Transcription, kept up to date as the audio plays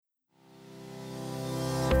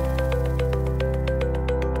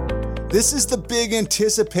This is the big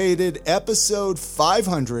anticipated episode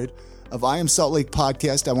 500 of I Am Salt Lake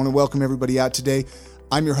Podcast. I want to welcome everybody out today.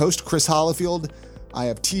 I'm your host, Chris Hollifield. I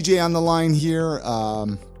have TJ on the line here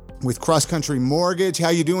with Cross Country Mortgage. How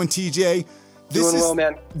you doing, TJ? Doing well,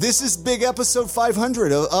 man. This is big episode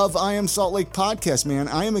 500 of I Am Salt Lake Podcast, man.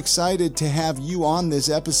 I am excited to have you on this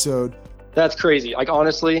episode. That's crazy. Like,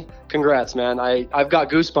 honestly, congrats, man. I've got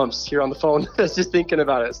goosebumps here on the phone just thinking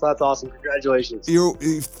about it. So that's awesome. Congratulations.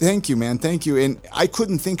 Thank you, man. Thank you. And I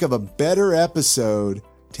couldn't think of a better episode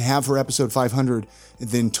to have for episode 500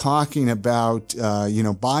 than talking about,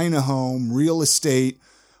 buying a home, real estate,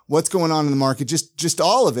 what's going on in the market, just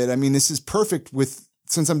all of it. I mean, this is perfect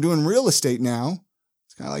since I'm doing real estate now.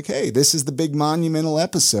 It's kind of like, hey, this is the big monumental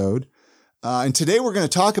episode. And today we're going to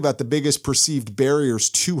talk about the biggest perceived barriers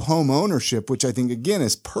to home ownership, which I think, again,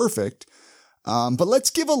 is perfect. But let's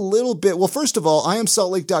give a little bit. Well, first of all,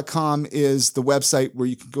 IamSaltLake.com is the website where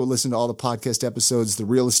you can go listen to all the podcast episodes. The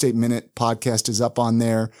Real Estate Minute podcast is up on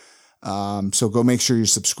there. So go make sure you're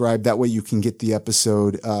subscribed. That way you can get the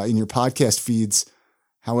episode in your podcast feeds,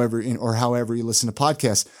 however you listen to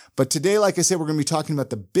podcasts. But today, like I said, we're going to be talking about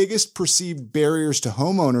the biggest perceived barriers to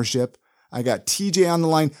home ownership. I got TJ on the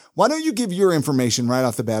line. Why don't you give your information right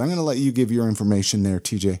off the bat? I'm going to let you give your information there,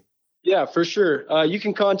 TJ. Yeah, for sure. You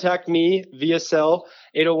can contact me via cell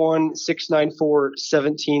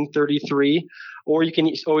 801-694-1733, or you can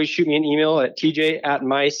always shoot me an email at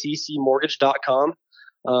tj@myccmortgage.com.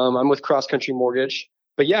 I'm with Cross Country Mortgage.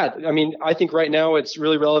 But yeah, I mean, I think right now it's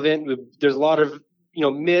really relevant. There's a lot of,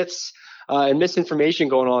 myths and misinformation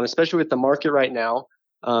going on, especially with the market right now.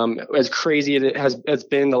 As crazy as it has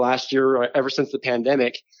been the last year, ever since the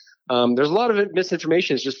pandemic, there's a lot of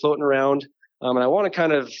misinformation is just floating around. And I want to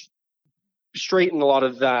kind of straighten a lot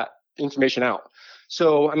of that information out.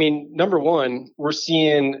 So, I mean, number one, we're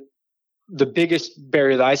seeing the biggest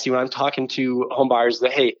barrier that I see when I'm talking to home buyers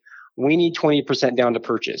that, hey, we need 20% down to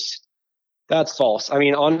purchase. That's false. I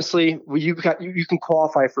mean, honestly, you can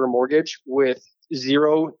qualify for a mortgage with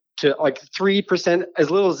 0 to like 3%,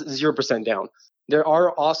 as little as 0% down. There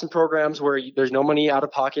are awesome programs where there's no money out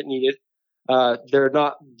of pocket needed. They're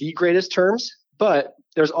not the greatest terms, but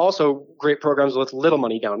there's also great programs with little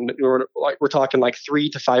money down. We're talking like 3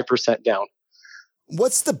 to 5% down.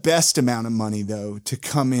 What's the best amount of money, though, to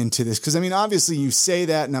come into this? Because, I mean, obviously you say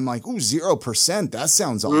that and I'm like, 0%. That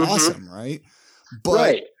sounds awesome, right? But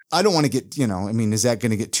right. I don't want to get, is that going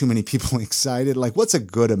to get too many people excited? Like, what's a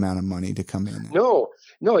good amount of money to come in?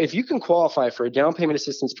 No, if you can qualify for a down payment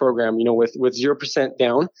assistance program, with 0%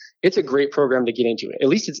 down, it's a great program to get into. At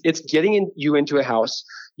least it's getting you into a house.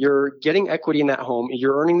 You're getting equity in that home.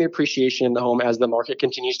 You're earning the appreciation in the home as the market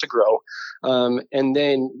continues to grow. And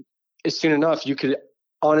then soon enough, you could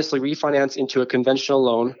honestly refinance into a conventional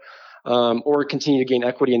loan, or continue to gain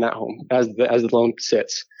equity in that home as the loan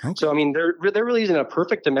sits. Okay. So, I mean, there really isn't a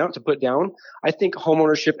perfect amount to put down. I think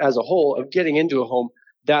homeownership as a whole, of getting into a home,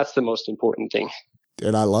 that's the most important thing.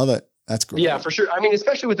 Dude, I love it. That's great. Yeah, for sure. I mean,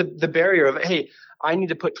 especially with the barrier of, hey, I need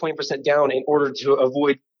to put 20% down in order to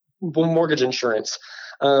avoid mortgage insurance.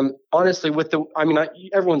 Honestly,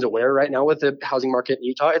 everyone's aware right now with the housing market in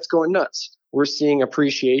Utah, it's going nuts. We're seeing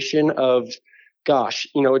appreciation of,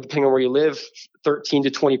 depending on where you live, 13 to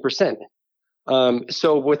 20%.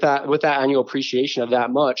 So with that annual appreciation of that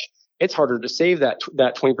much, it's harder to save that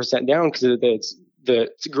 20% down because it's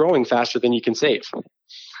growing faster than you can save.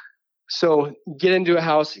 So get into a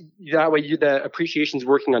house. That way the appreciation is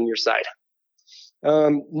working on your side.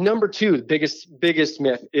 Number two, the biggest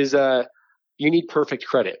myth is you need perfect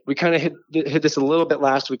credit. We kind of hit this a little bit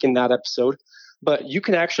last week in that episode, but you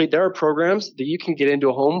can there are programs that you can get into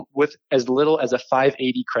a home with as little as a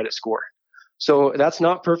 580 credit score. So that's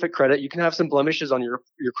not perfect credit. You can have some blemishes on your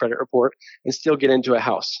credit report and still get into a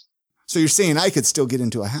house. So you're saying I could still get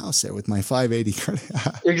into a house there with my 580 credit?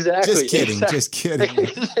 Exactly. Just kidding.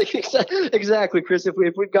 Exactly, Chris. If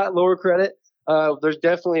we've got lower credit, there's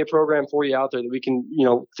definitely a program for you out there that we can,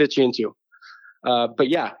 fit you into. But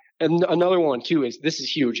yeah, and another one too this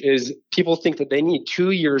is huge, is people think that they need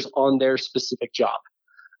 2 years on their specific job.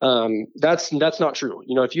 That's not true.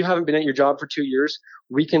 If you haven't been at your job for 2 years,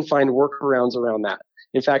 we can find workarounds around that.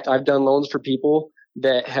 In fact, I've done loans for people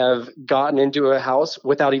that have gotten into a house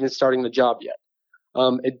without even starting the job yet.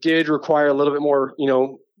 It did require a little bit more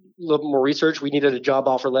research. We needed a job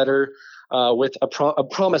offer letter with a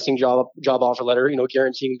promising job offer letter,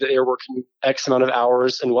 guaranteeing that they're working X amount of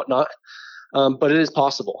hours and whatnot. But it is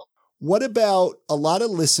possible. What about a lot of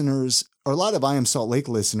listeners, or a lot of I Am Salt Lake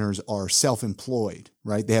listeners are self-employed,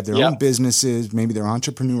 right? They have their own businesses. Maybe they're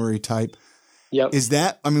entrepreneurial type. Yep. Is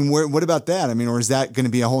that, what about that? Or is that going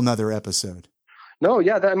to be a whole nother episode? No,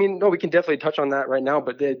 yeah, no, we can definitely touch on that right now,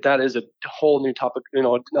 but that is a whole new topic,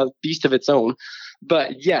 a beast of its own.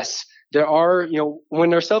 But yes, there are,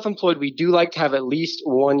 when they're self-employed, we do like to have at least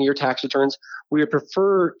 1 year tax returns. We would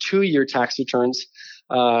prefer 2 year tax returns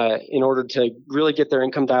in order to really get their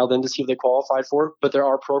income dialed in to see if they qualified for it. But there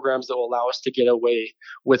are programs that will allow us to get away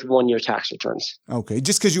with 1 year tax returns. Okay.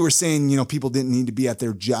 Just because you were saying, people didn't need to be at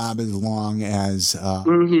their job as long as, so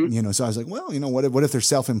I was like, well, what if they're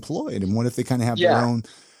self-employed, and what if they kind of have their own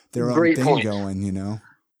thing going,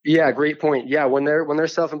 Yeah, great point. Yeah, when they're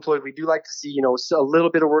self-employed, we do like to see, a little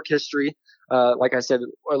bit of work history. Like I said,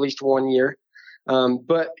 at least 1 year.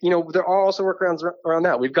 But there are also workarounds around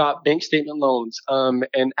that. We've got bank statement loans,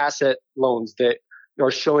 and asset loans that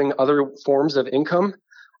are showing other forms of income,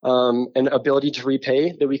 and ability to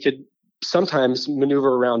repay that we could sometimes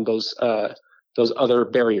maneuver around those other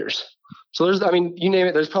barriers. So you name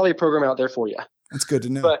it, there's probably a program out there for you. That's good to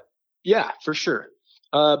know. But yeah, for sure.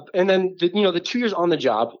 And then the 2 years on the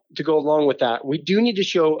job to go along with that, we do need to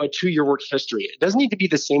show a 2 year work history. It doesn't need to be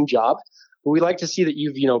the same job, but we like to see that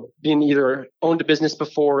you've been either owned a business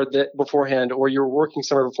beforehand, or you're working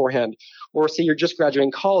somewhere beforehand, or say you're just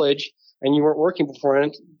graduating college and you weren't working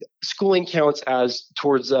beforehand. Schooling counts as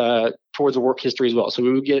towards a work history as well. So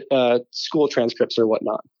we would get school transcripts or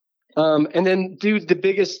whatnot. And then, dude,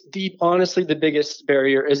 honestly, the biggest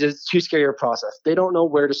barrier is it's too scary a process. They don't know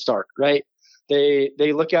where to start, right?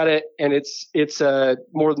 They look at it and it's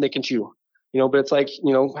more than they can chew, but it's like,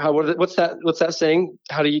 what's that saying?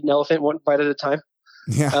 How to eat an elephant one bite at a time?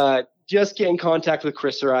 Yeah. Just get in contact with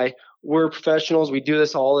Chris or I. We're professionals. We do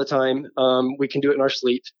this all the time. We can do it in our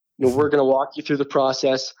sleep. We're going to walk you through the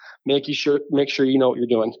process, make sure you know what you're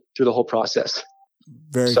doing through the whole process.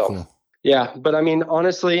 Very cool. Yeah. But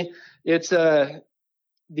honestly, it's, the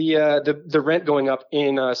rent going up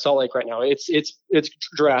in Salt Lake right now. It's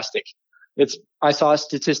drastic. I saw a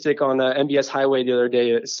statistic on MBS Highway the other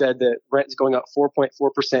day that said that rent is going up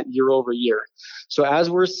 4.4% year over year. So as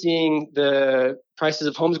we're seeing the prices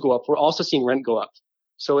of homes go up, we're also seeing rent go up.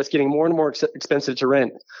 So it's getting more and more expensive to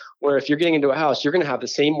rent. Where if you're getting into a house, you're going to have the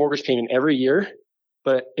same mortgage payment every year.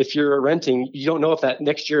 But if you're renting, you don't know if that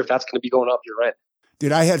next year, if that's going to be going up your rent.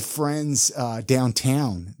 Dude, I had friends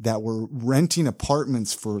downtown that were renting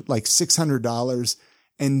apartments for like $600.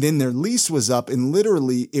 And then their lease was up, and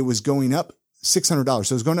literally it was going up $600.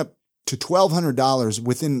 So it was going up to $1,200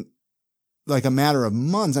 within like a matter of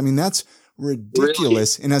months. I mean, that's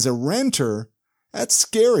ridiculous. Really? And as a renter, that's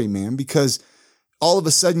scary, man, because all of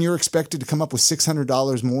a sudden you're expected to come up with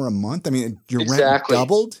 $600 more a month. I mean, your rent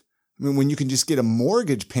doubled. I mean, when you can just get a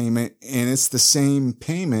mortgage payment and it's the same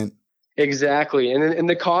payment. Exactly. And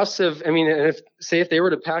the costs of, if they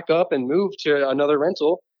were to pack up and move to another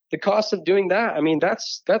rental, the cost of doing that,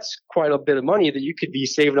 that's quite a bit of money that you could be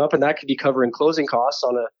saving up, and that could be covering closing costs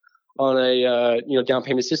on a down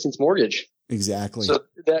payment assistance mortgage. Exactly. So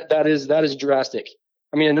that is drastic.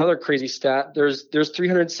 Another crazy stat, there's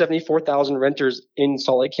 374,000 renters in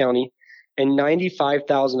Salt Lake County, and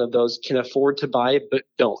 95,000 of those can afford to buy but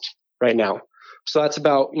don't right now. So that's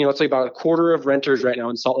about, it's like about a quarter of renters right now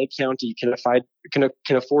in Salt Lake County can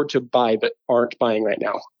afford to buy but aren't buying right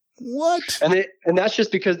now. What? And that's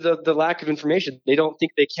just because the lack of information. They don't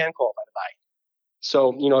think they can qualify to buy.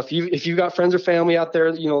 So, if you've got friends or family out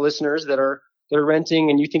there, listeners that are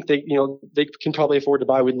renting and you think they can probably afford to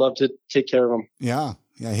buy, we'd love to take care of them. Yeah.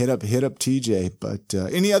 Yeah. Hit up TJ, but,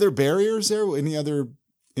 any other barriers there? Any other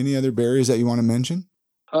barriers that you want to mention?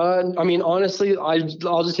 Honestly, I'll just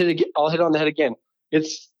I'll hit on the head again.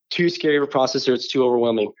 It's too scary of a process, or it's too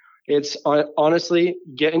overwhelming. It's honestly,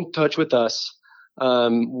 get in touch with us.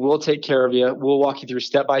 We'll take care of you. We'll walk you through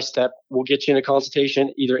step by step. We'll get you in a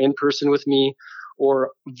consultation, either in person with me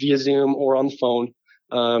or via Zoom or on the phone.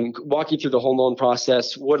 Walk you through the home loan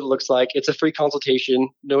process, what it looks like. It's a free consultation,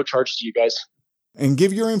 no charge to you guys. And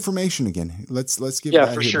give your information again. Let's give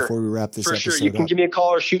that here before we wrap this episode up. For sure. You can give me a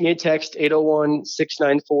call or shoot me a text,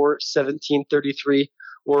 801-694-1733,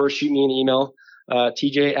 or shoot me an email,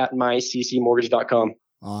 tj@myccmortgage.com.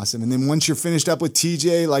 Awesome. And then once you're finished up with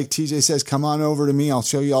TJ, like TJ says, come on over to me. I'll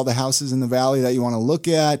show you all the houses in the valley that you want to look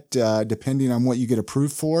at, depending on what you get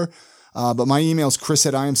approved for. But my email is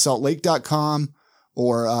chris@iamsaltlake.com,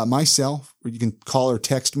 or my cell, or you can call or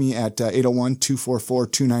text me at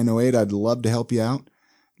 801-244-2908. I'd love to help you out.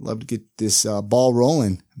 Love to get this ball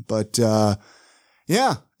rolling. But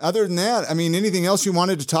yeah, other than that, anything else you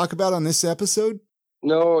wanted to talk about on this episode?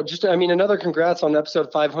 No, just, another congrats on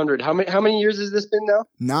episode 500. How many years has this been now?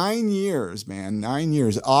 9 years, man. 9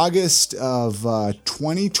 years. August of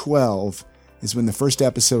 2012 is when the first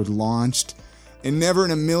episode launched. And never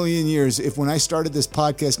in a million years, if when I started this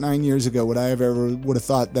podcast 9 years ago, would I have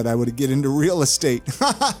thought that I would get into real estate.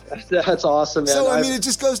 That's awesome, man. So, I mean, it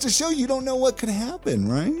just goes to show you don't know what could happen,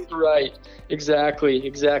 right? Right.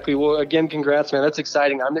 Exactly. Well, again, congrats, man. That's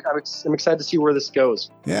exciting. I'm excited to see where this goes.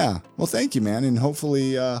 Yeah. Well, thank you, man. And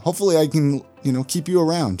hopefully I can, keep you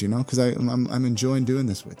around, because I'm enjoying doing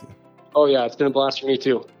this with you. Oh, yeah. It's been a blast for me,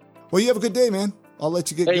 too. Well, you have a good day, man. I'll let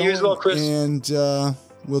you get going. Hey, you as well, Chris. And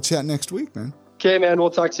we'll chat next week, man. Okay, man. We'll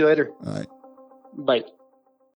talk to you later. All right. Bye.